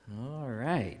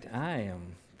right. I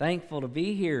am thankful to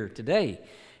be here today.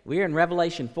 We are in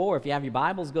Revelation 4. If you have your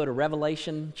Bibles, go to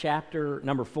Revelation chapter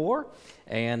number 4,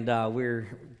 and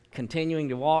we're continuing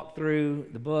to walk through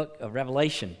the book of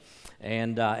Revelation.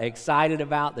 And excited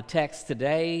about the text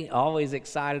today, always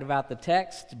excited about the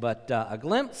text, but a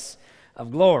glimpse of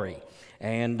glory.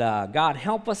 And God,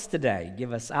 help us today,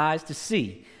 give us eyes to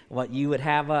see what you would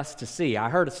have us to see. I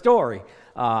heard a story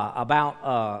about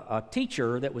a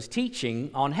teacher that was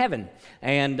teaching on heaven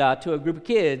and to a group of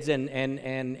kids,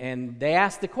 and they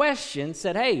asked the question,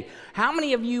 said, "Hey, how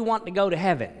many of you want to go to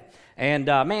heaven?" And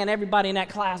man, everybody in that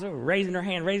class was raising their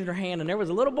hand, and there was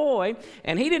a little boy,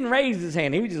 and he didn't raise his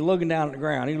hand. He was just looking down at the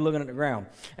ground. He was looking at the ground.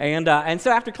 And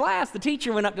so after class, the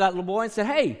teacher went up to that little boy and said,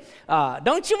 "Hey,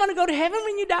 don't you want to go to heaven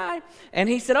when you die?" And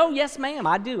he said, "Oh, yes, ma'am,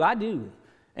 I do.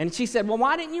 And she said, "Well,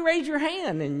 why didn't you raise your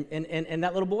hand?" And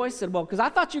that little boy said, "Well, because I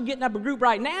thought you were getting up a group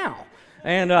right now."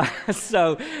 And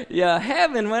so, yeah,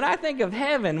 heaven, when I think of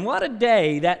heaven, what a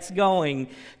day that's going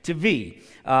to be.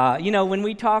 When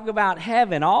we talk about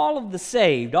heaven, all of the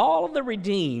saved, all of the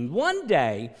redeemed, one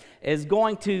day is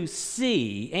going to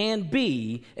see and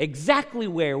be exactly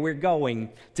where we're going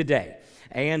today.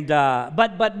 And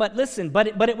but listen, but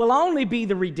it will only be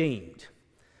the redeemed.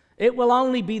 It will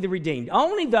only be the redeemed.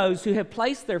 Only those who have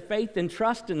placed their faith and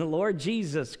trust in the Lord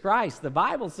Jesus Christ. The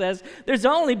Bible says there's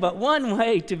only but one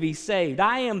way to be saved.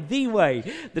 I am the way,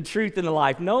 the truth, and the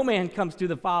life. No man comes to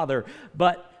the Father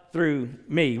but through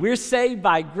me. We're saved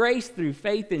by grace through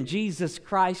faith in Jesus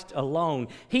Christ alone.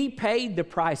 He paid the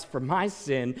price for my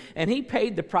sin, and He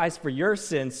paid the price for your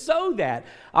sin so that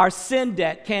our sin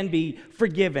debt can be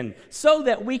forgiven, so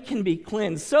that we can be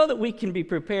cleansed, so that we can be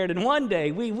prepared, and one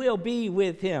day we will be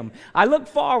with Him. I look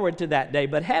forward to that day,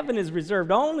 but heaven is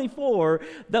reserved only for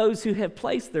those who have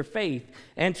placed their faith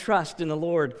and trust in the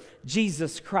Lord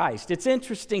Jesus Christ. It's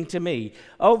interesting to me.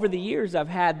 Over the years, I've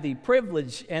had the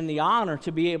privilege and the honor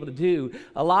to be able to do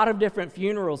a lot of different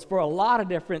funerals for a lot of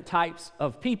different types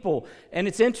of people. And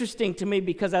it's interesting to me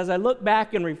because as I look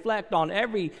back and reflect on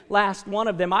every last one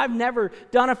of them, I've never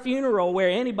done a funeral where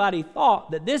anybody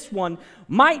thought that this one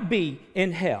might be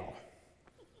in hell.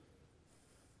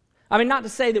 I mean, not to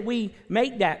say that we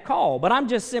make that call, but I'm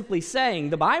just simply saying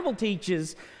the Bible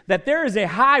teaches that there is a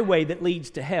highway that leads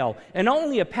to hell, and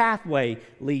only a pathway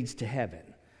leads to heaven.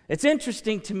 It's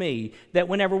interesting to me that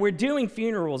whenever we're doing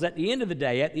funerals at the end of the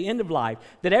day, at the end of life,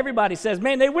 that everybody says,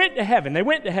 "Man, they went to heaven, they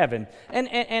went to heaven."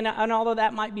 And although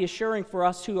that might be assuring for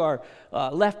us who are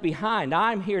left behind,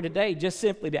 I'm here today just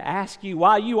simply to ask you,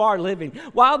 while you are living,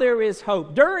 while there is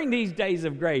hope, during these days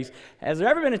of grace, has there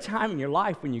ever been a time in your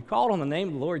life when you called on the name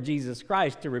of the Lord Jesus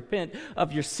Christ to repent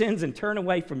of your sins and turn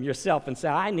away from yourself and say,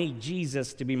 "I need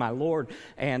Jesus to be my Lord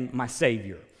and my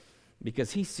Savior,"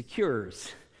 because He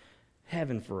secures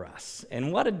heaven for us.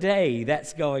 And what a day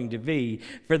that's going to be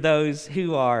for those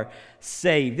who are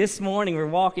saved. This morning we're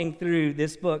walking through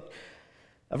this book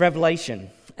of Revelation.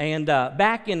 And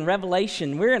back in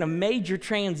Revelation, we're in a major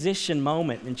transition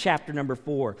moment in chapter number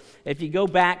 4. If you go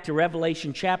back to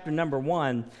Revelation chapter number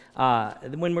 1,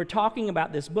 when we're talking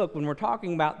about this book, when we're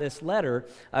talking about this letter,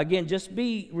 again, just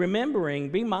be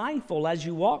mindful as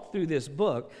you walk through this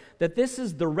book that this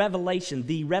is the revelation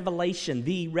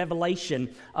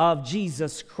of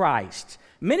Jesus Christ.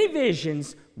 Many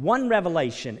visions, one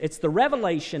revelation. It's the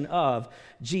revelation of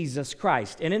Jesus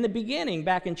Christ. And in the beginning,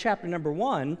 back in chapter number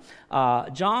 1,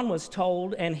 John was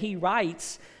told, and he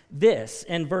writes this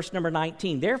in verse number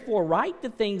 19, "Therefore write the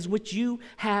things which you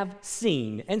have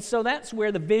seen." And so that's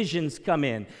where the visions come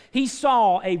in. He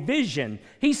saw a vision.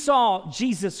 He saw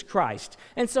Jesus Christ.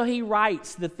 And so he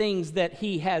writes the things that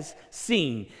he has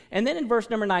seen. And then in verse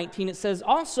number 19 it says,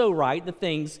 "Also write the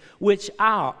things which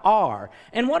are."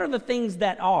 And what are the things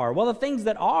that are? Well, the things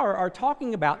that are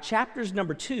talking about chapters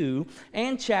number 2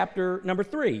 and chapter number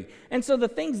 3. And so the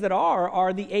things that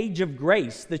are the age of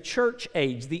grace, the church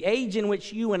age, the age in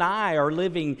which you and I are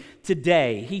living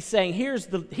today. He's saying, here's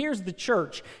the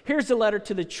church. Here's the letter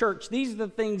to the church. These are the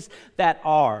things that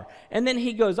are. And then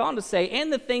he goes on to say,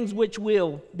 "And the things which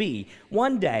will be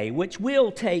one day, which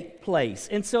will take place."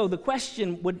 And so the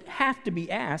question would have to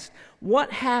be asked, what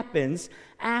happens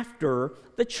after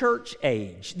the church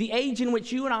age, the age in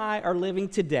which you and I are living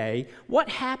today? What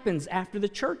happens after the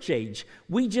church age?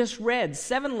 We just read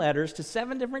 7 letters to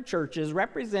 7 different churches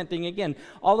representing, again,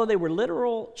 although they were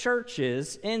literal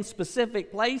churches in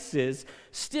specific places,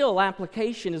 still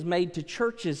application is made to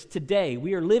churches today.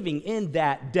 We are living in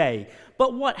that day.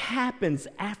 But what happens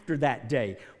after that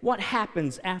day? What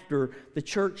happens after the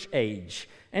church age?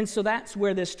 And so that's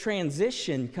where this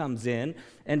transition comes in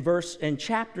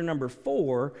chapter number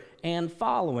 4 and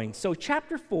following. So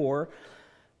chapter 4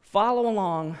 follow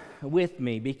along with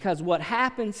me, because what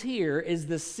happens here is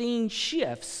the scene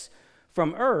shifts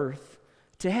from earth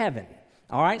to heaven.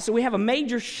 All right, so we have a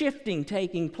major shifting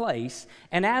taking place,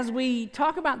 and as we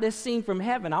talk about this scene from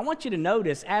heaven, I want you to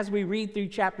notice as we read through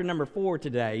chapter number 4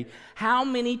 today, how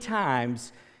many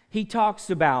times he talks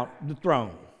about the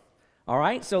throne. All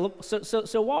right, so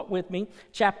walk with me,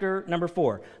 chapter number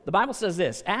 4. The Bible says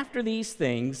this: after these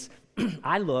things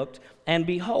I looked, and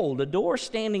behold, a door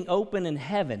standing open in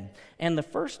heaven, and the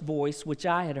first voice which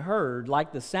I had heard,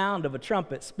 like the sound of a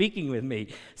trumpet speaking with me,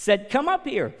 said, "Come up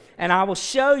here, and I will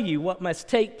show you what must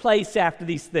take place after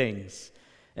these things."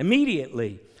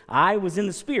 Immediately I was in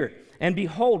the Spirit, and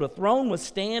behold, a throne was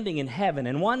standing in heaven,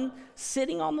 and one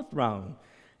sitting on the throne.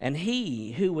 And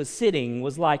he who was sitting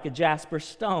was like a jasper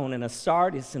stone and a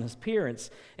sardius in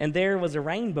appearance. And there was a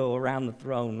rainbow around the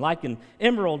throne, like an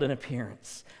emerald in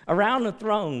appearance. Around the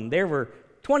throne there were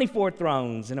 24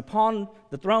 thrones, and upon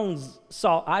the thrones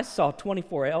I saw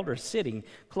 24 elders sitting,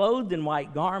 clothed in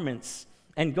white garments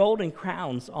and golden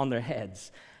crowns on their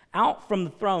heads. Out from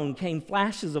the throne came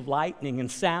flashes of lightning and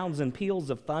sounds and peals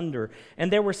of thunder. And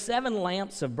there were 7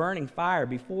 lamps of burning fire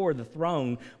before the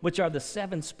throne, which are the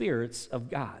 7 spirits of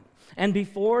God. And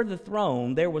before the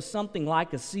throne there was something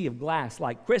like a sea of glass,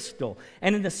 like crystal.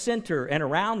 And in the center and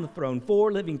around the throne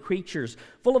 4 living creatures,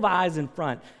 full of eyes in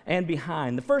front and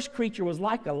behind. The first creature was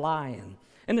like a lion,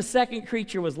 and the second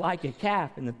creature was like a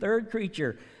calf, and the third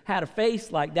creature had a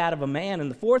face like that of a man, and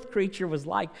the fourth creature was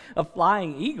like a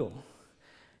flying eagle.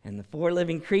 And the 4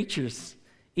 living creatures,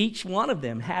 each one of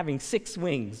them having 6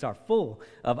 wings, are full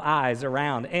of eyes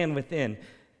around and within.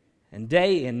 And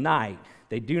day and night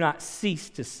they do not cease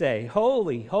to say,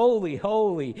 "Holy, holy,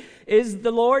 holy is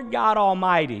the Lord God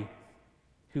Almighty,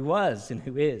 who was and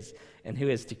who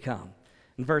is to come."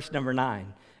 In verse number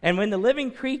 9, and when the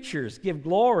living creatures give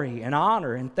glory and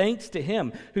honor and thanks to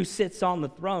him who sits on the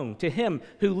throne, to him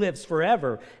who lives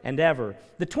forever and ever,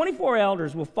 the 24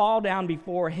 elders will fall down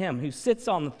before him who sits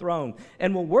on the throne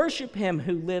and will worship him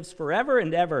who lives forever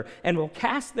and ever, and will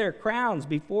cast their crowns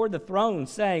before the throne,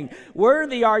 saying,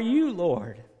 "Worthy are you,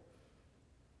 Lord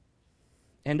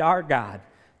and our God,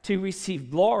 to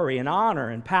receive glory and honor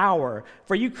and power,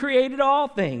 for you created all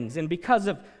things, and because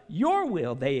of your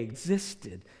will they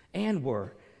existed and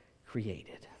were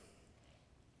created."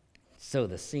 So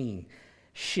the scene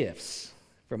shifts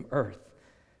from earth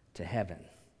to heaven.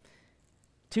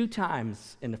 2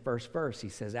 times in the first verse he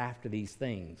says, "after these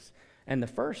things." And the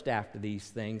first "after these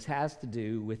things" has to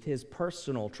do with his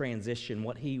personal transition,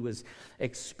 what he was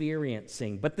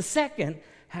experiencing. But the second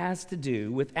has to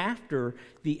do with after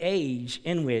the age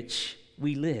in which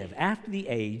we live. After the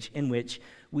age in which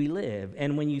we live.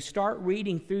 And when you start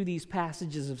reading through these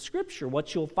passages of Scripture,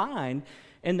 what you'll find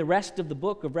in the rest of the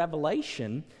book of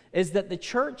Revelation is that the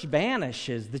church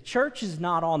vanishes. The church is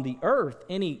not on the earth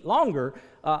any longer,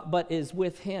 but is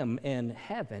with him in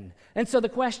heaven. And so the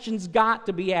question's got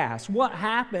to be asked: what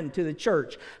happened to the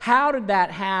church? How did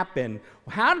that happen?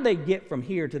 How did they get from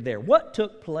here to there? What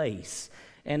took place?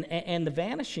 And the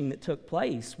vanishing that took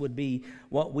place would be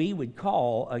what we would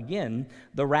call, again,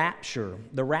 the rapture.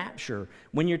 The rapture.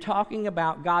 When you're talking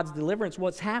about God's deliverance,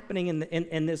 what's happening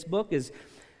in this book is,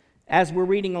 as we're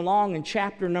reading along in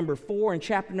chapter number 4 and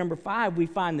chapter number 5, we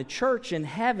find the church in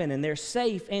heaven, and they're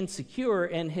safe and secure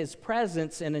in his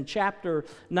presence. And in chapter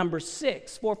number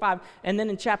 6, 4, 5, and then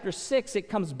in chapter 6, it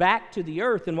comes back to the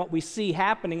earth. And what we see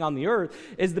happening on the earth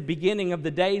is the beginning of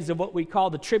the days of what we call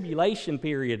the tribulation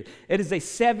period. It is a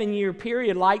 7-year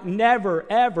period like never,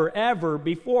 ever, ever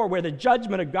before, where the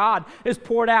judgment of God is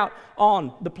poured out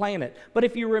on the planet. But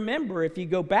if you remember, if you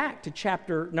go back to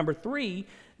chapter number 3,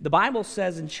 the Bible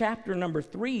says in chapter number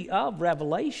 3 of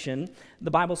Revelation, the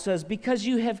Bible says, "Because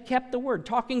you have kept the word,"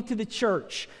 talking to the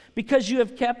church, "because you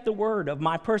have kept the word of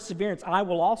my perseverance, I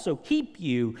will also keep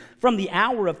you from the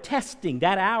hour of testing,"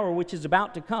 that hour which is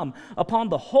about to come upon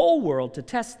the whole world to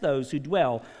test those who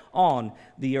dwell on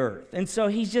the earth. And so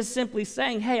he's just simply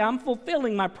saying, hey, I'm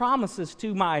fulfilling my promises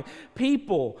to my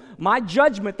people. My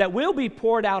judgment that will be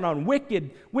poured out on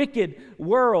wicked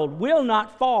world will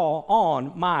not fall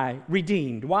on my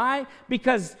redeemed. Why?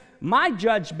 Because my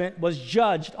judgment was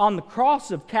judged on the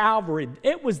cross of Calvary.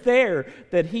 It was there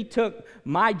that he took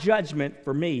my judgment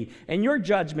for me and your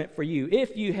judgment for you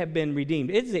if you have been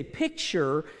redeemed. It is a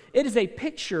picture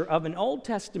of an Old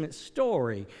Testament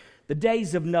story, the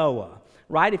days of Noah.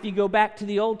 Right? If you go back to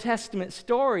the Old Testament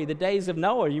story, the days of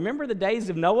Noah, you remember the days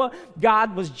of Noah?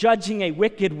 God was judging a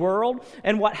wicked world,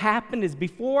 and what happened is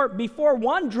before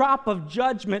one drop of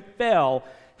judgment fell,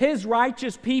 his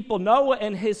righteous people, Noah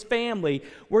and his family,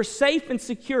 were safe and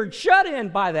secured, shut in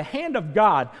by the hand of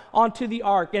God onto the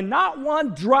ark, and not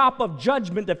one drop of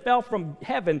judgment that fell from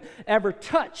heaven ever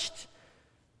touched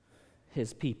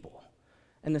his people.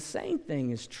 And the same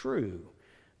thing is true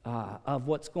of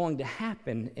what's going to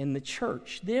happen in the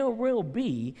church. There will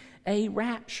be a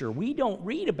rapture. We don't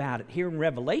read about it here in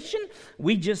Revelation.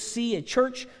 We just see a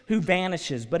church who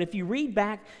vanishes. But if you read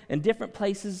back in different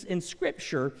places in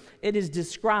Scripture, it is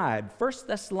described. 1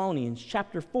 Thessalonians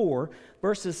chapter 4,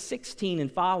 verses 16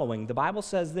 and following. The Bible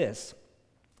says this,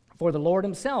 "For the Lord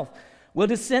himself will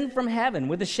descend from heaven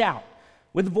with a shout,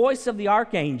 with the voice of the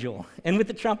archangel, and with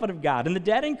the trumpet of God, and the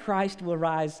dead in Christ will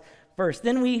rise first.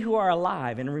 Then we who are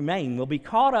alive and remain will be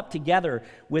caught up together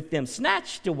with them,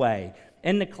 snatched away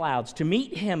in the clouds to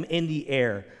meet him in the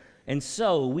air. And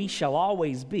so we shall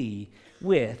always be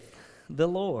with the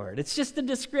Lord." It's just a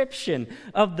description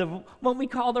of what we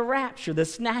call the rapture, the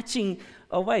snatching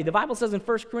away. The Bible says in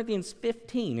 1 Corinthians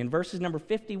 15, in verses number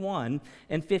 51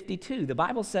 and 52, the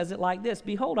Bible says it like this,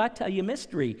 "Behold, I tell you a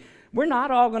mystery. We're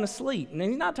not all going to sleep." And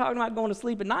he's not talking about going to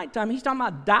sleep at nighttime. He's talking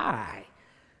about die.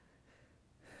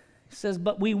 It says,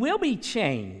 "But we will be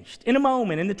changed in a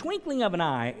moment, in the twinkling of an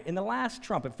eye, in the last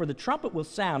trumpet. For the trumpet will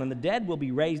sound, and the dead will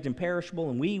be raised imperishable,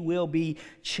 and we will be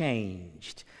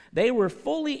changed." They were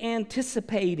fully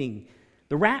anticipating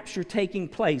the rapture taking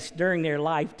place during their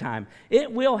lifetime.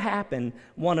 It will happen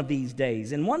one of these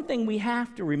days. And one thing we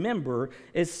have to remember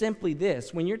is simply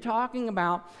this. When you're talking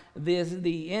about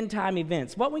the end-time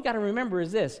events, what we got to remember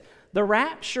is this. The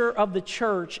rapture of the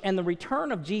church and the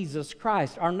return of Jesus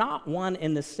Christ are not one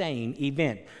and the same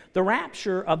event. The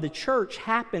rapture of the church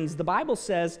happens, the Bible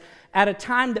says, at a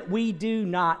time that we do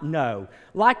not know.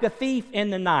 Like a thief in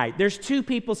the night. There's two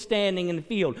people standing in the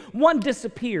field. One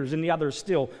disappears and the other is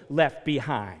still left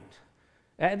behind.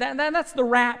 That's the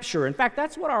rapture. In fact,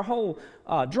 that's what our whole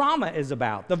drama is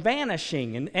about, the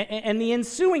vanishing and the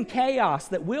ensuing chaos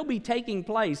that will be taking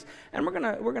place. And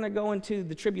we're gonna go into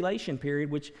the tribulation period,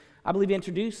 which I believe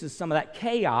introduces some of that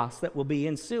chaos that will be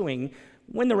ensuing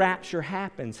when the rapture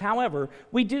happens. However,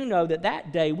 we do know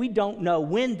that day, we don't know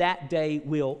when that day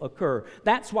will occur.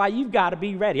 That's why you've got to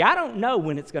be ready. I don't know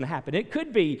when it's going to happen. It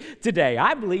could be today.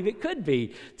 I believe it could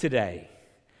be today.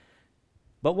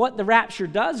 But what the rapture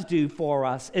does do for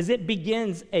us is it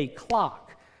begins a clock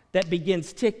that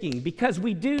begins ticking, because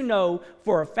we do know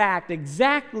for a fact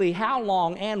exactly how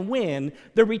long and when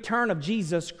the return of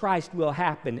Jesus Christ will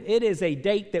happen. It is a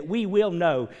date that we will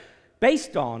know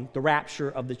based on the rapture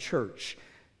of the church.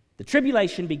 The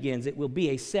tribulation begins. It will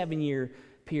be a 7-year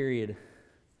period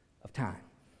of time.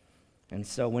 And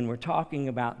so when we're talking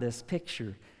about this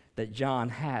picture that John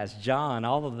has, John,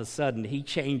 all of a sudden, he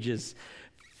changes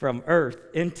from earth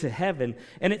into heaven.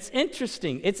 And it's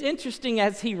interesting. It's interesting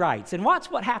as he writes. And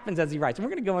watch what happens as he writes. And we're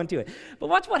going to go into it. But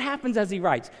watch what happens as he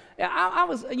writes.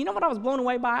 You know what I was blown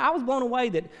away by? I was blown away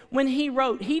that when he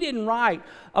wrote, he didn't write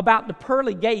about the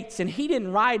pearly gates, and he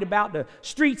didn't write about the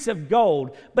streets of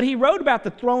gold, but he wrote about the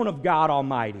throne of God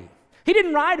Almighty. He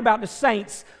didn't write about the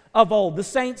saints of old, the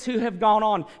saints who have gone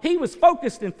on. He was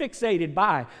focused and fixated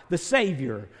by the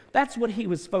Savior. That's what he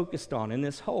was focused on in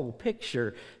this whole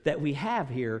picture that we have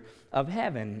here of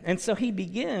heaven. And so he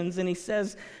begins and he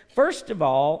says, first of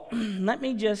all, let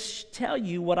me just tell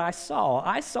you what I saw.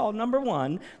 I saw, number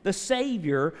one, the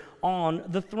Savior on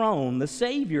the throne. The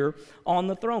Savior on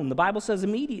the throne. The Bible says,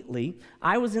 immediately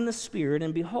I was in the Spirit,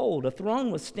 and behold, a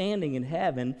throne was standing in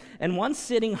heaven, and one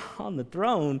sitting on the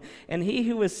throne, and he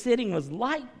who was sitting was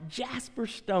like jasper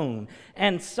stone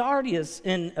and sardius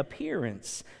in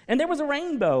appearance. And there was a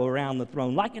rainbow around the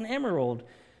throne, like an emerald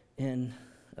in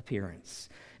appearance.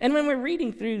 And when we're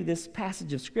reading through this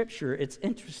passage of Scripture, it's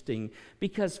interesting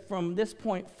because from this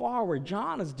point forward,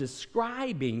 John is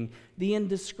describing the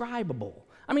indescribable.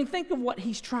 I mean, think of what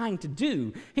he's trying to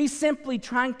do. He's simply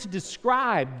trying to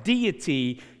describe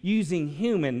deity using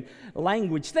human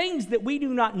language. Things that we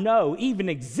do not know even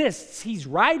exists, he's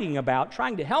writing about,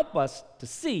 trying to help us to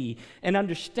see and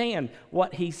understand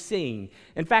what he's seeing.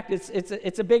 In fact,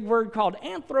 it's a big word called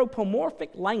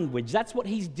anthropomorphic language. That's what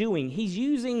he's doing. He's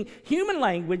using human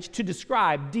language to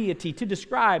describe deity, to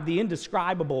describe the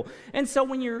indescribable. And so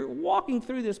when you're walking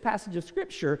through this passage of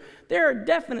Scripture, there are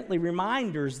definitely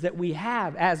reminders that we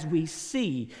have as we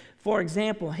see, for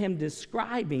example, him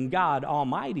describing God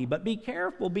Almighty. But be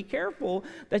careful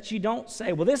that you don't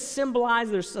say, well, this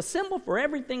symbolizes, there's a symbol for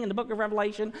everything in the book of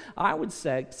Revelation. I would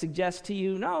suggest to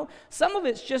you, no, some of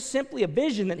it's just simply a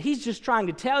vision that he's just trying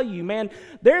to tell you, man,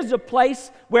 there's a place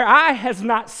where eye has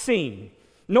not seen,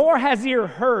 nor has ear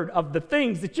heard of the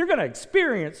things that you're going to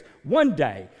experience one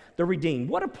day, the redeemed.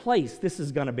 What a place this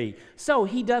is going to be. So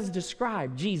he does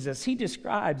describe Jesus. He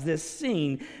describes this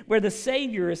scene where the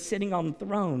Savior is sitting on the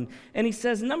throne. And he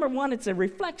says, number one, it's a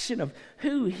reflection of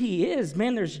who he is.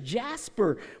 Man, there's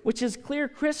jasper, which is clear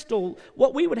crystal.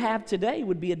 What we would have today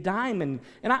would be a diamond.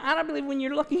 And I believe when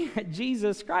you're looking at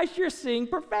Jesus Christ, you're seeing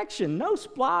perfection. No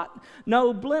spot,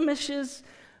 no blemishes.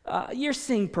 You're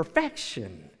seeing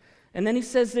perfection. And then he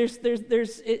says there's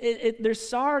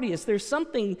sardius. There's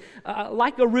something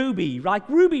like a ruby, like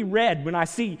ruby red when I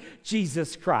see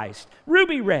Jesus Christ.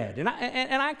 Ruby red. And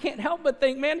I can't help but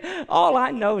think, man, all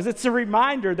I know is it's a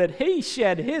reminder that he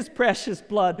shed his precious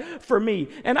blood for me.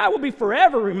 And I will be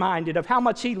forever reminded of how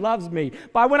much he loves me.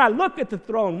 But when I look at the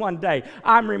throne one day,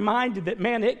 I'm reminded that,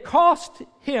 man, it cost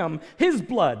him his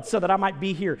blood so that I might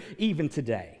be here even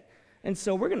today. And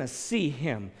so we're going to see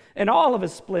him in all of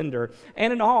his splendor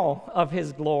and in all of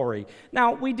his glory.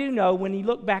 Now, we do know when you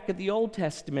look back at the Old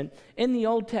Testament, in the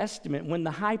Old Testament, when the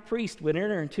high priest would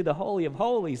enter into the Holy of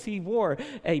Holies, he wore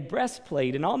a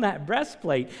breastplate. And on that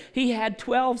breastplate, he had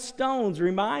 12 stones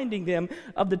reminding them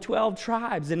of the 12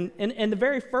 tribes. And the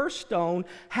very first stone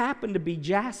happened to be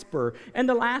jasper. And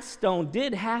the last stone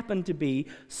did happen to be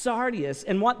sardius.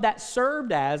 And what that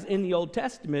served as in the Old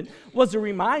Testament was a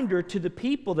reminder to the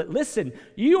people that, listen,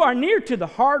 you are near to the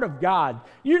heart of God.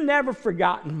 You're never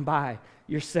forgotten by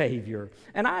your Savior.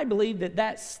 And I believe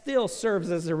that still serves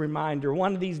as a reminder.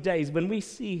 One of these days when we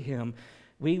see him,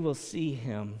 we will see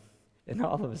him in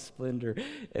all of his splendor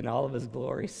and all of his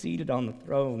glory, seated on the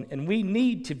throne. And we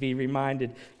need to be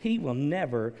reminded he will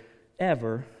never,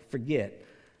 ever forget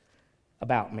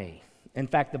about me. In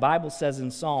fact, the Bible says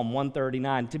in Psalm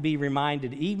 139, to be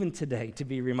reminded even today, to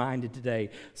be reminded today.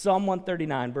 Psalm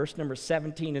 139, verse number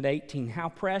 17 and 18. How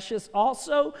precious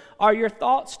also are your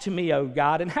thoughts to me, O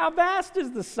God, and how vast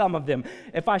is the sum of them.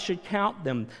 If I should count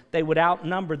them, they would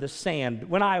outnumber the sand.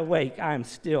 When I awake, I am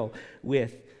still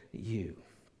with you.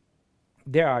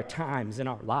 There are times in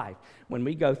our life when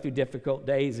we go through difficult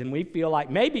days and we feel like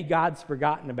maybe God's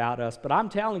forgotten about us, but I'm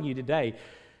telling you today,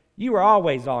 you are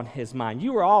always on his mind.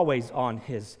 You are always on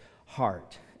his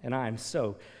heart. And I am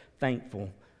so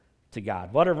thankful to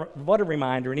God. What a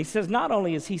reminder. And he says not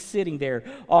only is he sitting there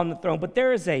on the throne, but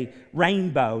there is a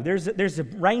rainbow. There's a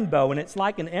rainbow, and it's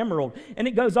like an emerald, and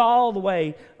it goes all the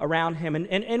way around him.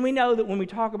 And we know that when we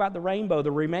talk about the rainbow,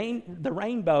 the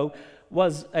rainbow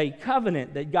was a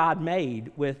covenant that God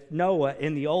made with Noah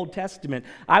in the Old Testament.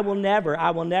 I will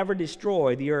never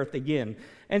destroy the earth again.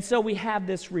 And so we have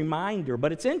this reminder,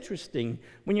 but it's interesting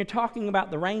when you're talking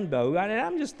about the rainbow, and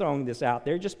I'm just throwing this out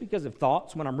there just because of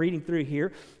thoughts when I'm reading through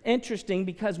here. Interesting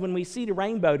because when we see the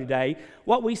rainbow today,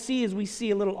 what we see is we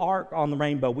see a little arc on the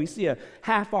rainbow. We see a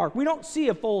half arc. We don't see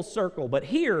a full circle, but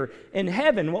here in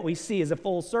heaven what we see is a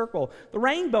full circle. The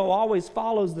rainbow always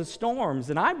follows the storms,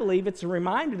 and I believe it's a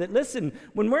reminder that, listen,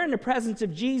 when we're in the presence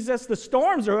of Jesus, the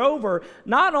storms are over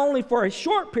not only for a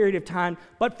short period of time,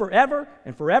 but forever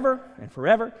and forever and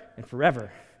forever and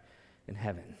forever in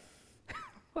heaven.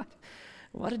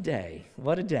 What a day.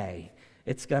 What a day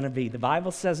it's going to be. The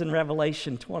Bible says in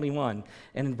Revelation 21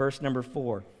 and in verse number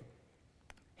 4,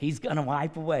 he's going to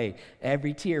wipe away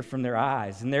every tear from their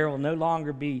eyes, and there will no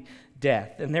longer be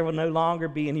death, and there will no longer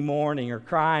be any mourning or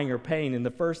crying or pain, and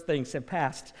the first things have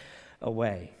passed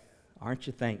away. Aren't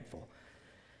you thankful?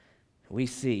 We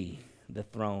see the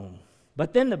throne.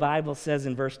 But then the Bible says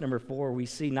in verse number 4, we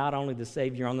see not only the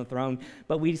Savior on the throne,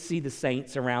 but we see the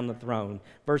saints around the throne.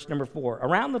 Verse number 4,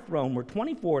 around the throne were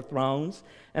 24 thrones,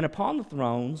 and upon the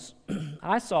thrones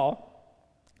I saw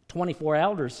 24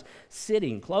 elders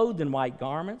sitting, clothed in white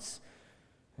garments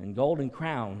and golden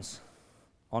crowns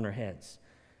on their heads.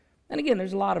 And again,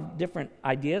 there's a lot of different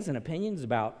ideas and opinions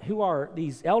about who are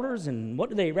these elders and what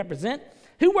do they represent.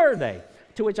 Who were they?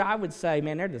 To which I would say,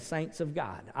 man, they're the saints of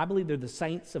God. I believe they're the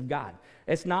saints of God.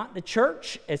 It's not the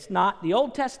church. It's not the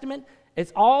Old Testament.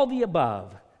 It's all the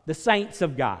above, the saints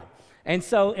of God. And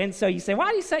so you say,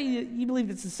 why do you say you believe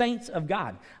it's the saints of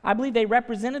God? I believe they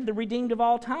represented the redeemed of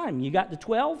all time. You got the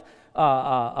 12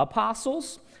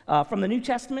 apostles from the New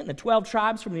Testament and the 12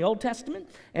 tribes from the Old Testament.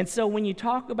 And so when you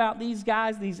talk about these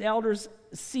guys, these elders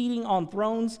seating on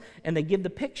thrones, and they give the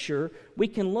picture, we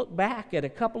can look back at a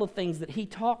couple of things that he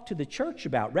talked to the church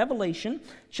about. Revelation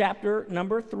chapter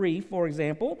number 3, for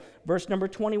example, verse number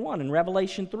 21. In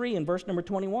Revelation 3 and verse number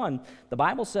 21, the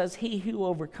Bible says, he who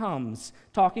overcomes,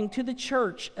 talking to the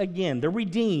church again, the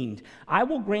redeemed, I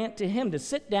will grant to him to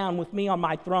sit down with me on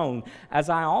my throne, as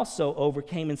I also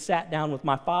overcame and sat down with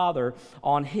my Father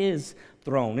on his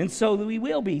throne. And so we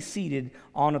will be seated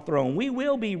on a throne. We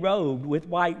will be robed with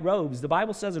white robes. The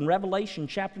Bible says in Revelation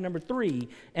chapter number 3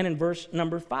 and in verse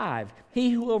number 5,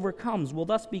 he who overcomes will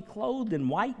thus be clothed in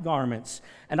white garments,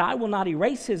 and I will not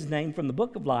erase his name from the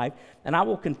book of life, and I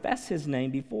will confess his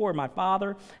name before my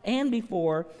Father and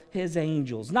before his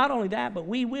angels. Not only that, but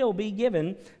we will be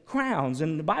given crowns.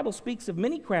 And the Bible speaks of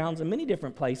many crowns in many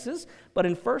different places, but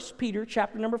in 1 Peter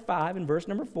chapter number 5 and verse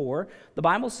number 4, the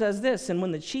Bible says this, and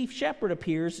when the chief shepherd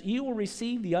appears, you will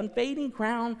receive the unfading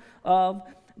crown of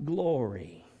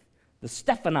glory, the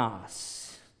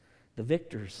Stephanos, the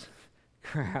victor's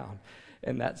crown,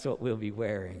 and that's what we'll be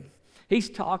wearing. He's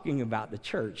talking about the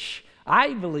church.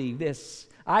 I believe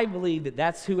that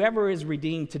that's whoever is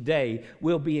redeemed today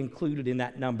will be included in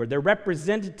that number. They're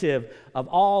representative of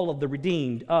all of the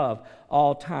redeemed of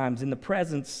all times in the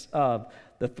presence of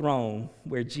the throne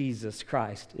where Jesus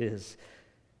Christ is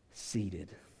seated.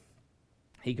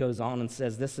 He goes on and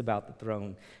says this about the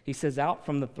throne. He says, out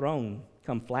from the throne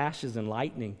come flashes and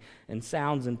lightning and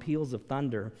sounds and peals of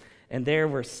thunder. And there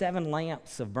were 7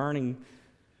 lamps of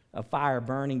fire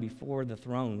burning before the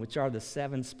throne, which are the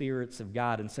 7 spirits of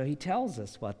God. And so he tells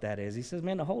us what that is. He says,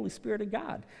 man, the Holy Spirit of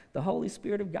God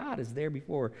is there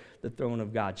before the throne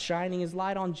of God, shining his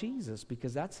light on Jesus,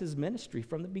 because that's his ministry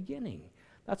from the beginning.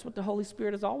 That's what the Holy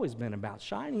Spirit has always been about,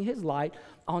 shining his light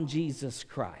on Jesus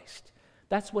Christ.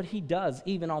 That's what he does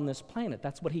even on this planet.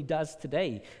 That's what he does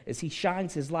today, is he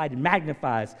shines his light and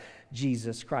magnifies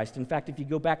Jesus Christ. In fact, if you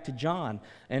go back to John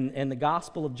and the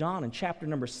Gospel of John in chapter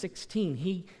number 16,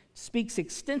 he speaks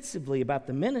extensively about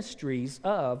the ministries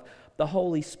of the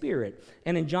Holy Spirit.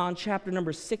 And in John chapter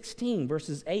number 16,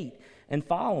 verses 8 and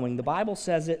following, the Bible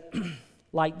says it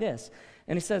like this.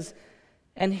 And it says,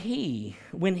 and he,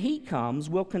 when he comes,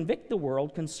 will convict the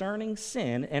world concerning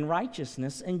sin and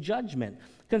righteousness and judgment.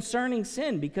 Concerning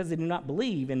sin, because they do not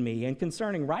believe in me, and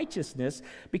concerning righteousness,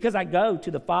 because I go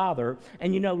to the Father,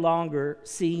 and you no longer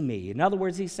see me. In other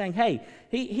words, he's saying, hey,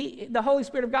 the Holy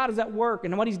Spirit of God is at work,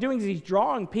 and what he's doing is he's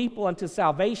drawing people unto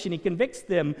salvation. He convicts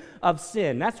them of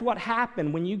sin. That's what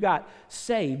happened when you got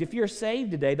saved. If you're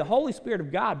saved today, the Holy Spirit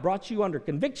of God brought you under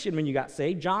conviction when you got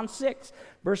saved. John 6,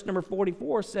 verse number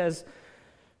 44 says,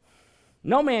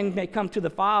 no man may come to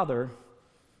the Father.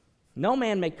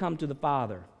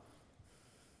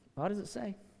 What does it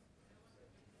say?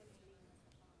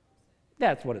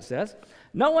 That's what it says.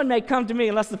 No one may come to me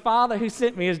unless the Father who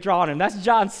sent me has drawn him. That's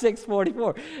John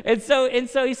 6:44. And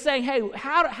so he's saying, hey,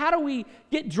 how do we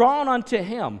get drawn unto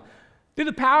him? Through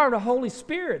the power of the Holy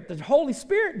Spirit. The Holy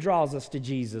Spirit draws us to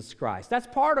Jesus Christ. That's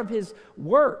part of his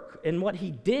work and what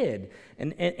he did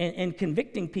in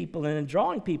convicting people and in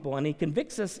drawing people. And he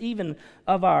convicts us even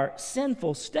of our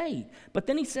sinful state. But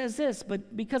then he says this,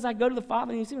 but because I go to the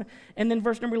Father, and then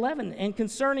verse number 11, and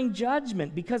concerning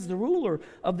judgment, because the ruler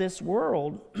of this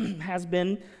world has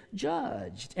been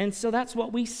judged. And so that's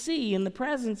what we see in the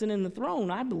presence and in the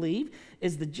throne, I believe,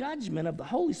 is the judgment of the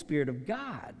Holy Spirit of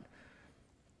God.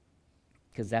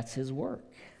 Because that's his work.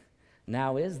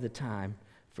 Now is the time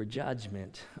for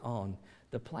judgment on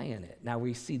the planet. Now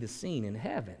we see the scene in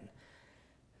heaven,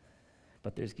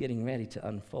 but there's getting ready to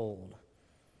unfold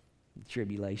the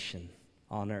tribulation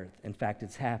on earth. In fact,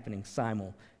 it's happening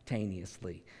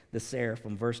simultaneously. The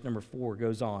seraphim, verse number 4,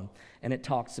 goes on, and it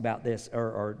talks about this,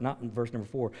 or not in verse number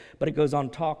 4, but it goes on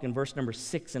to talk in verse number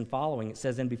 6 and following. It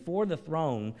says, and before the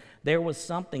throne there was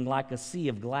something like a sea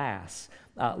of glass,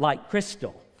 like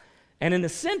crystal. And in the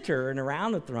center and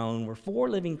around the throne were 4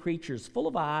 living creatures full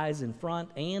of eyes in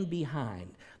front and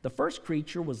behind. The first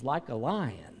creature was like a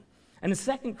lion, and the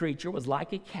second creature was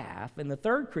like a calf, and the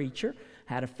third creature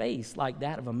had a face like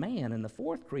that of a man, and the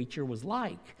fourth creature was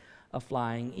like a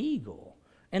flying eagle.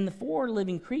 And the 4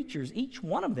 living creatures, each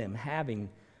one of them having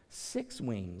 6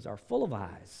 wings, are full of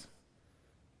eyes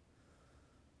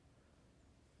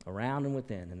around and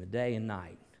within, and the day and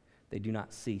night they do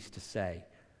not cease to say,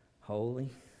 holy,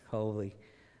 holy,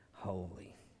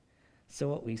 holy. So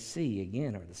what we see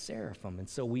again are the seraphim. And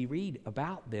so we read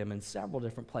about them in several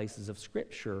different places of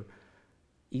Scripture.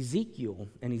 Ezekiel,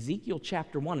 in Ezekiel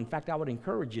chapter 1. In fact, I would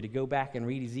encourage you to go back and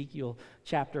read Ezekiel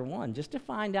chapter 1 just to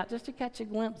find out, just to catch a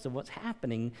glimpse of what's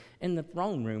happening in the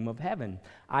throne room of heaven.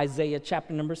 Isaiah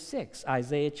chapter number 6.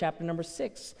 Isaiah chapter number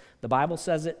 6. The Bible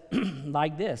says it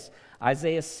like this.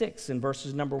 Isaiah 6 in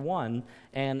verses number 1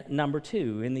 and number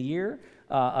 2. In the year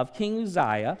of King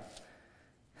Uzziah,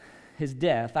 his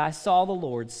death, I saw the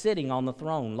Lord sitting on the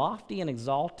throne, lofty and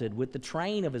exalted, with the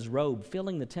train of his robe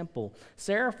filling the temple.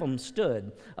 Seraphim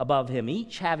stood above him,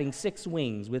 each having 6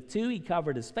 wings. With 2 he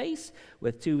covered his face,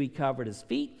 with 2 he covered his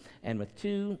feet, and with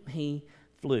 2 he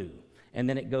flew. And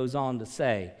then it goes on to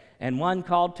say, and one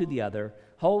called to the other,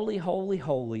 Holy, holy,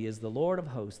 holy is the Lord of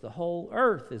hosts. The whole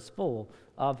earth is full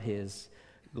of his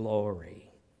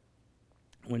glory.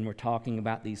 When we're talking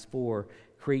about these four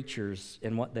creatures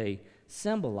and what they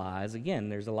symbolize, again,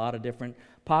 there's a lot of different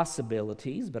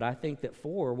possibilities, but I think that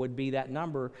 4 would be that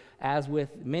number. As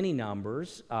with many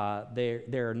numbers,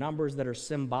 there are numbers that are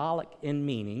symbolic in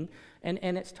meaning, and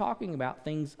it's talking about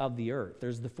things of the earth.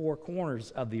 There's the 4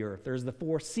 corners of the earth. There's the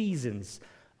 4 seasons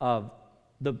of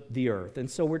the earth. And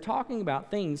so we're talking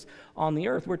about things on the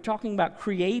earth. We're talking about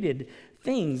created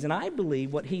things, and I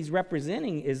believe what he's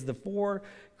representing is the 4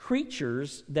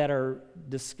 creatures that are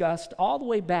discussed all the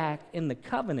way back in the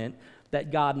covenant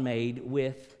that God made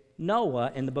with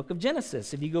Noah in the book of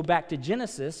Genesis. If you go back to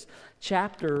Genesis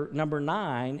chapter number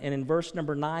 9 and in verse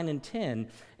number 9 and 10,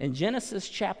 in Genesis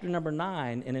chapter number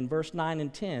 9 and in verse 9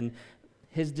 and 10,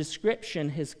 his description,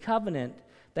 his covenant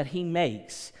that he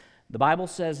makes, the Bible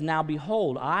says, Now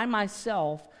behold, I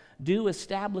myself do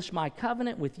establish my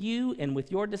covenant with you and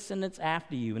with your descendants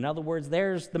after you. In other words,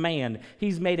 there's the man.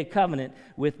 He's made a covenant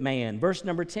with man. Verse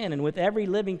number 10, and with every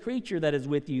living creature that is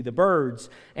with you, the birds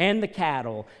and the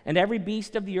cattle, and every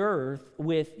beast of the earth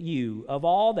with you, of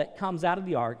all that comes out of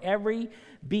the ark, every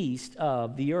beast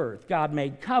of the earth, God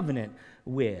made covenant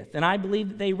with. And I believe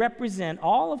that they represent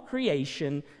all of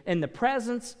creation in the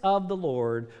presence of the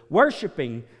Lord,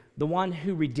 worshiping the one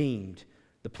who redeemed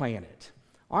the planet.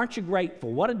 Aren't you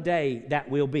grateful? What a day that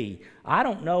will be. I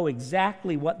don't know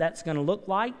exactly what that's going to look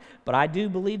like, but I do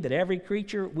believe that every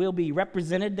creature will be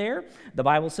represented there. The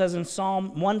Bible says in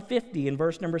Psalm 150 in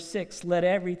verse number 6, Let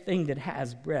everything that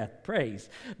has breath praise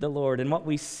the Lord. And what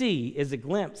we see is a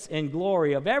glimpse in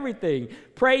glory of everything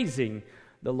praising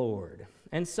the Lord.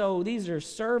 And so these are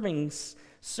serving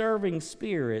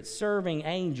spirits, serving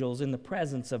angels in the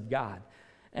presence of God.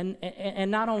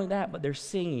 And not only that, but they're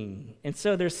singing. And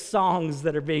so there's songs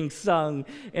that are being sung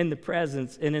in the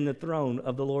presence and in the throne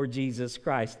of the Lord Jesus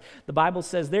Christ. The Bible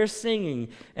says they're singing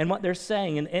and what they're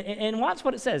saying. And watch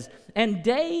what it says. And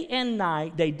day and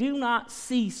night they do not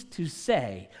cease to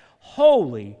say,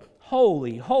 Holy,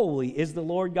 holy, holy is the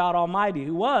Lord God Almighty,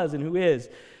 who was and who is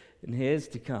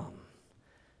to come.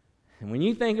 And when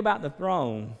you think about the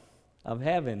throne of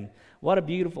heaven, what a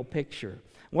beautiful picture.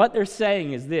 What they're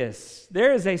saying is this: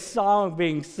 there is a song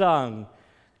being sung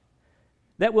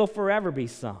that will forever be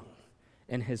sung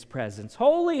in his presence.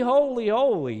 Holy, holy,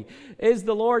 holy is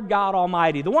the Lord God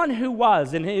Almighty, the one who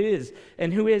was and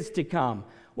who is to come.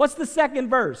 What's the second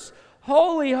verse?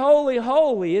 Holy, holy,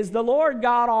 holy is the Lord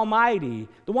God Almighty,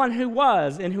 the one who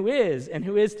was and who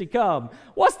is to come.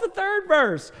 What's the third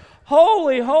verse?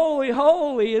 Holy, holy,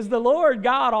 holy is the Lord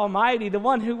God Almighty, the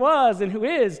one who was and who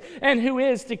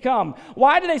is to come.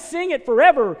 Why do they sing it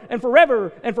forever and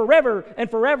forever and forever and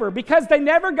forever? Because they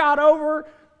never got over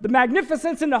the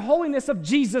magnificence and the holiness of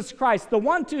Jesus Christ, the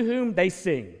one to whom they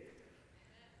sing.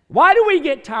 Why do we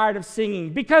get tired of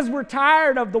singing? Because we're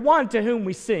tired of the one to whom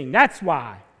we sing. That's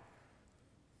why.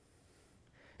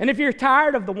 And if you're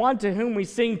tired of the one to whom we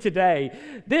sing today,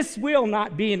 this will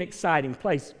not be an exciting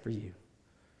place for you.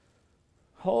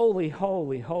 Holy,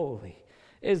 holy, holy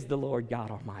is the Lord God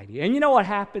Almighty. And you know what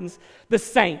happens? The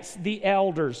saints, the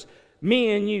elders,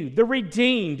 me and you, the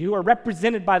redeemed who are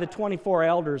represented by the 24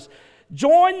 elders,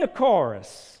 join the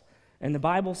chorus. And the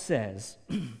Bible says,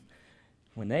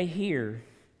 when they hear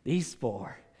these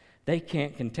 4, they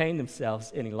can't contain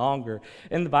themselves any longer.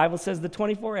 And the Bible says the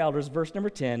 24 elders, verse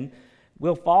number 10,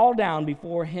 will fall down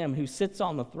before him who sits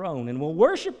on the throne and will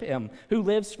worship him who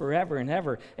lives forever and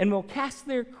ever, and will cast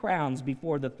their crowns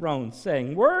before the throne,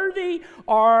 saying, Worthy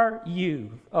are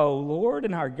you, O Lord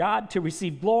and our God, to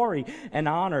receive glory and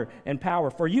honor and power.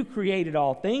 For you created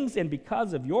all things, and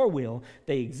because of your will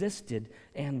they existed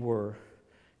and were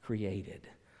created.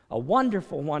 A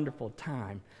wonderful, wonderful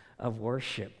time of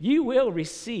worship. You will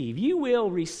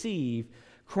receive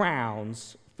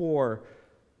crowns for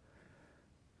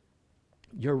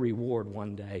your reward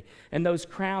one day. And those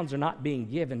crowns are not being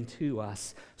given to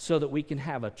us so that we can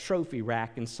have a trophy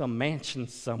rack in some mansion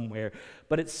somewhere,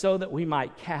 but it's so that we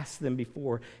might cast them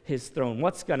before his throne.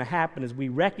 What's going to happen is we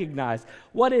recognize,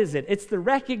 what is it? It's the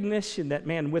recognition that,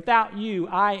 man, without you,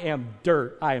 I am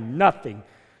dirt. I am nothing.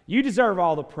 You deserve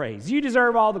all the praise. You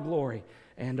deserve all the glory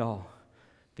and all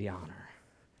the honor.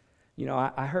 You know,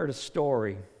 I heard a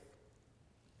story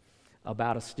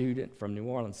about a student from New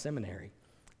Orleans Seminary.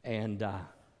 And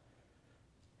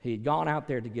he had gone out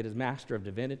there to get his Master of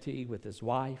Divinity with his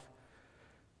wife.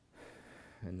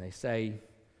 And they say,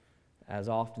 as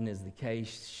often is the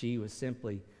case, she was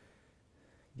simply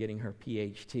getting her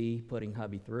PhD, putting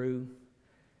hubby through.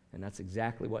 And that's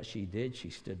exactly what she did.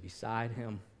 She stood beside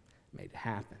him made it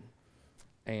happen.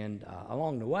 And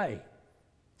along the way,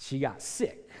 she got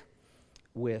sick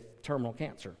with terminal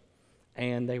cancer.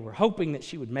 And they were hoping that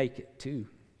she would make it to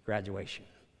graduation,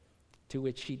 to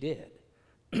which she did.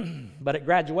 But at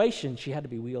graduation, she had to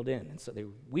be wheeled in. And so they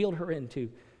wheeled her into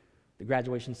the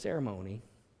graduation ceremony,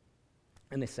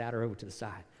 and they sat her over to the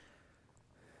side.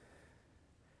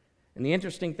 And the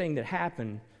interesting thing that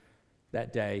happened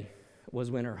that day was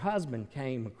when her husband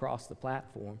came across the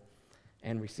platform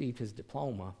and received his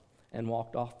diploma and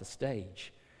walked off the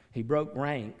stage. He broke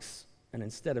ranks, and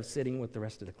instead of sitting with the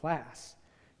rest of the class,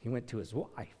 he went to his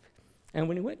wife. And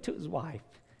when he went to his wife,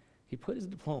 he put his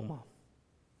diploma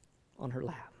on her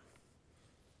lap.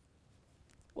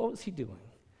 What was he doing?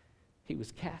 He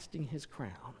was casting his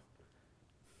crown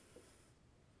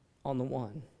on the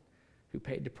one who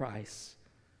paid the price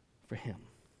for him.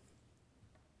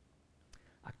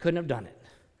 I couldn't have done it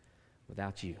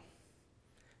without you.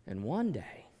 And one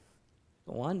day,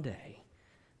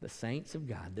 the saints of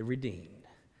God, the redeemed,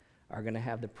 are going to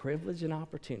have the privilege and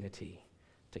opportunity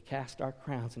to cast our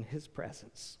crowns in his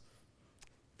presence.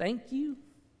 Thank you,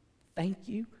 thank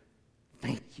you,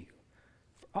 thank you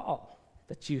for all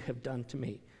that you have done to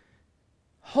me.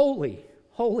 Holy,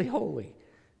 holy, holy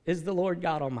is the Lord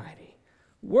God Almighty.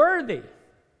 Worthy,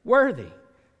 worthy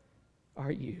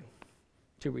are you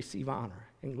to receive honor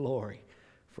and glory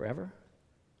forever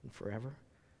and forever,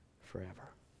 forever.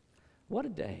 What a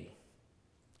day.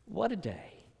 What a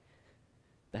day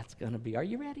that's going to be. Are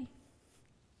you ready?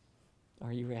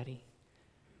 Are you ready?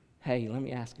 Hey, let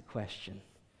me ask a question.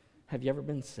 Have you ever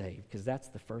been saved? Because that's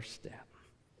the first step.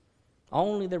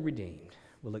 Only the redeemed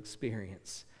will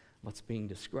experience what's being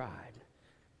described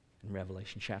in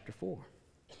Revelation chapter 4.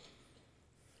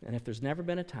 And if there's never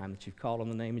been a time that you've called on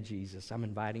the name of Jesus, I'm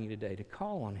inviting you today to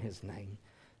call on his name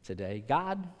today.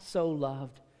 God so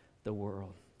loved the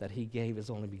world that he gave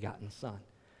his only begotten Son,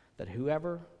 that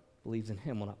whoever believes in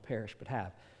him will not perish but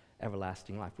have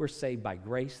everlasting life. We're saved by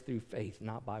grace through faith,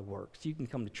 not by works. You can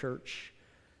come to church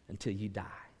until you die,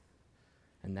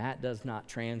 and that does not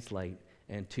translate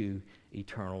into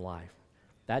eternal life.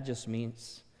 That just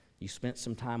means you spent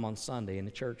some time on Sunday in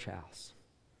the church house.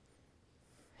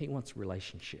 He wants a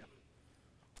relationship.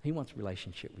 He wants a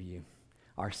relationship with you.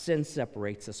 Our sin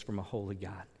separates us from a holy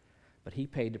God, but he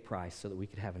paid the price so that we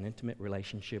could have an intimate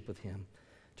relationship with him.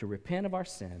 To repent of our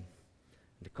sin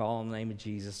and to call on the name of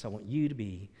Jesus, I want you to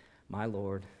be my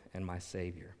Lord and my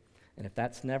Savior. And if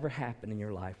that's never happened in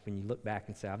your life, when you look back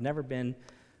and say, I've never been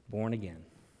born again.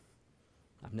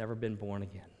 I've never been born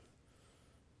again.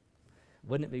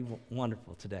 Wouldn't it be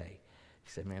wonderful today?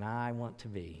 You said, man, I want to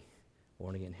be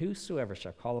born again. Whosoever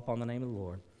shall call upon the name of the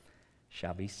Lord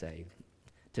shall be saved.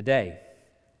 Today,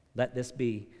 let this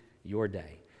be your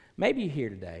day. Maybe you're here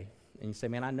today and you say,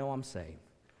 man, I know I'm saved,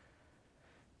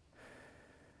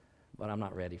 but I'm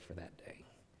not ready for that day.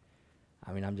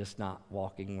 I mean, I'm just not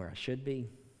walking where I should be.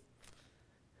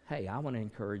 Hey, I want to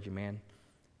encourage you, man.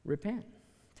 Repent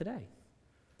today.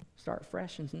 Start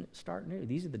fresh and start new.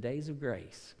 These are the days of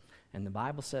grace. And the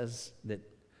Bible says that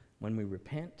when we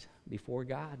repent before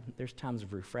God, there's times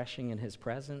of refreshing in his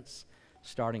presence,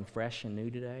 starting fresh and new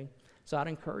today. So I'd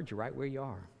encourage you right where you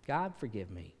are. God,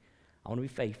 forgive me. I want to be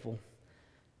faithful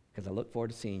because I look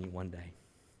forward to seeing you one day.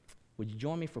 Would you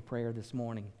join me for prayer this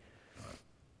morning?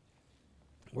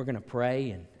 We're going to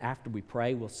pray, and after we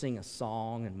pray, we'll sing a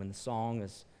song, and when the song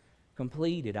is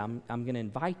completed, I'm going to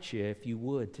invite you, if you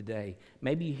would, today.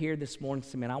 Maybe you hear this morning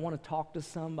and say, man, I want to talk to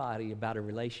somebody about a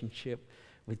relationship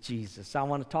with Jesus. I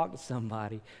want to talk to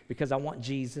somebody because I want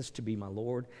Jesus to be my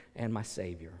Lord and my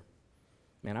Savior.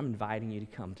 Man, I'm inviting you to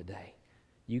come today.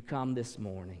 You come this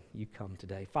morning. You come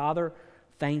today. Father,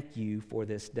 thank you for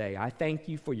this day. I thank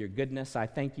you for your goodness. I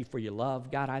thank you for your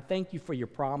love. God, I thank you for your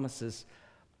promises.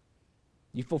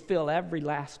 You fulfill every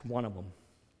last one of them.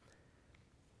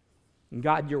 And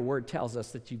God, your word tells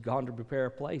us that you've gone to prepare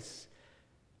a place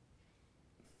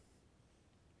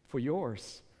for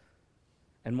yours.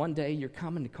 And one day you're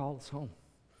coming to call us home.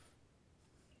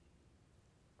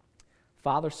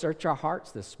 Father, search our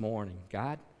hearts this morning,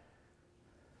 God.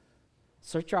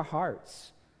 Search our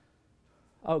hearts.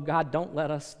 Oh, God, don't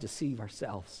let us deceive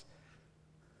ourselves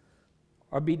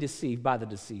or be deceived by the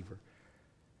deceiver.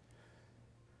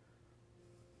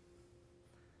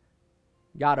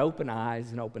 God, open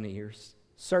eyes and open ears.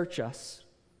 Search us.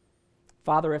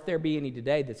 Father, if there be any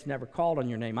today that's never called on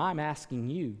your name, I'm asking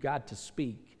you, God, to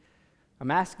speak. I'm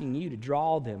asking you to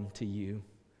draw them to you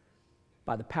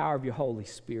by the power of your Holy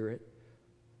Spirit.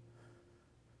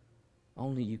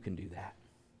 Only you can do that.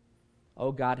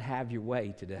 Oh, God, have your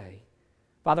way today.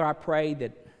 Father, I pray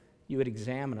that you would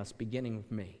examine us, beginning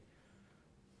with me.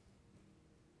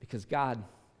 Because God,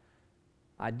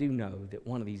 I do know that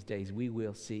one of these days we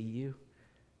will see you.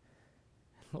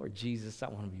 Lord Jesus, I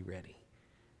want to be ready.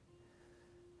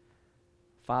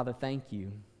 Father, thank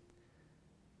you.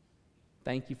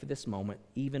 Thank you for this moment,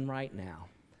 even right now,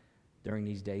 during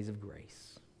these days of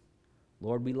grace.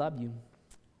 Lord, we love you.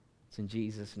 It's in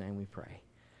Jesus' name we pray.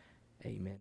 Amen.